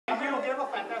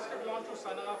to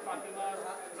Sanya, Fatima,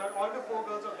 all the 4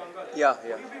 girls of Dangal. Yeah.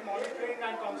 Will you be monitoring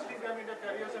and counseling them in their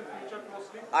careers and future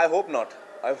closely? I hope not.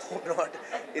 I hope not.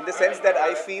 In the sense that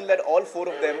I feel that all four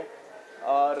of them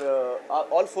are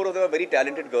very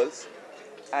talented girls,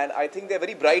 and I think they're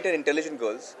very bright and intelligent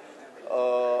girls.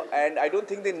 And I don't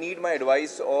think they need my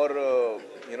advice or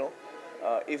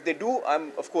if they do,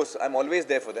 I'm always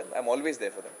there for them.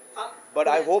 But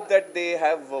I hope that they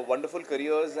have wonderful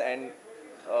careers, and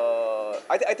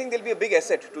I think they'll be a big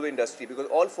asset to the industry because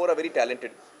all four are very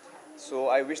talented. So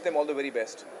I wish them all the very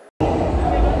best.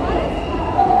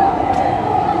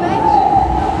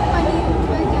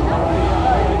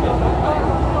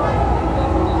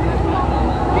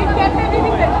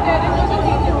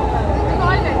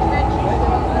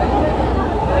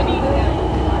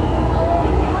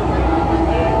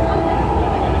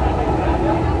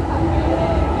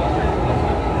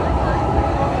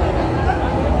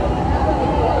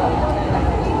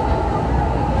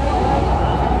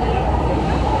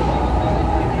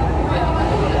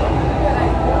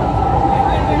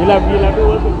 You'll have to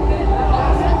work with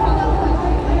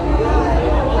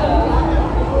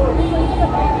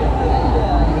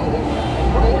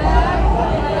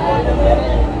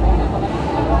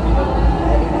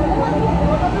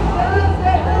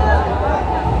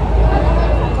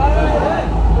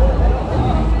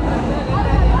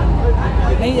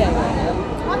नहीं जाएगा।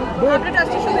 आपने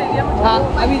test issue दे दिया मुझे? हाँ,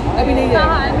 अभी नहीं जाएगा।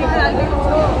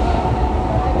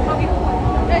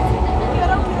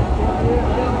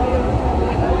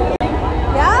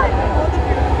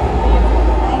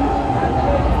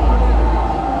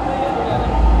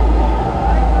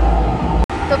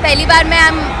 तो पहली बार मैं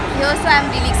I'm here, so I'm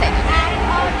really excited.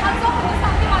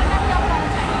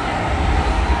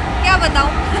 क्या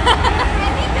बताऊँ?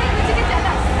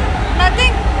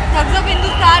 Nothing. Thugs of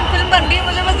Hindustan film बन रही है,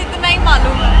 मुझे बस इतना ही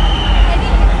मालूम है।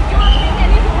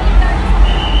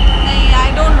 नहीं, I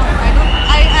don't know.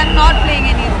 I am not playing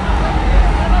any role.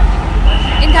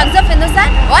 In Thugs of Hindustan?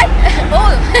 What?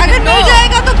 Oh, अगर no. मिल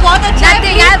जाएगा तो बहुत अच्छा है।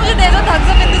 Nothing. प्लीज मुझे दे दो थग्स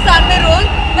ऑफ हिंदुस्तान में रोल।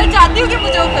 मैं चाहती हूँ कि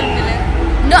मुझे वो फिल्म मिले।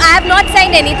 No, I have not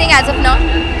signed anything as of now.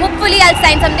 Hopefully, I'll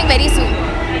sign something very soon.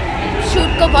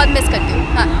 Shoot को बहुत मिस करती हूँ।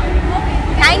 हाँ.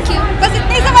 Thank you. बस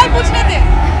इतने ही सवाल पूछने थे।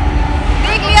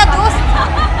 देख लिया दोस्त।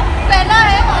 पहला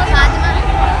है फातिमा।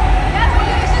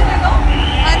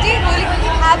 हाँ जी, Holi.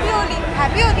 Happy Holi.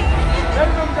 Happy Holi.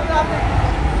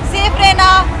 Safe रहना,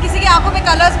 किसी की आंखों में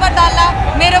कलर्स मत डालना।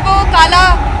 मेरे को काला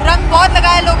रंग बहुत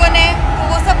लगाया लोगों ने,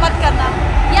 तो वो सब मत करना।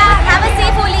 Yeah, have a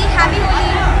safe Holi. Happy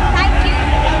Holi.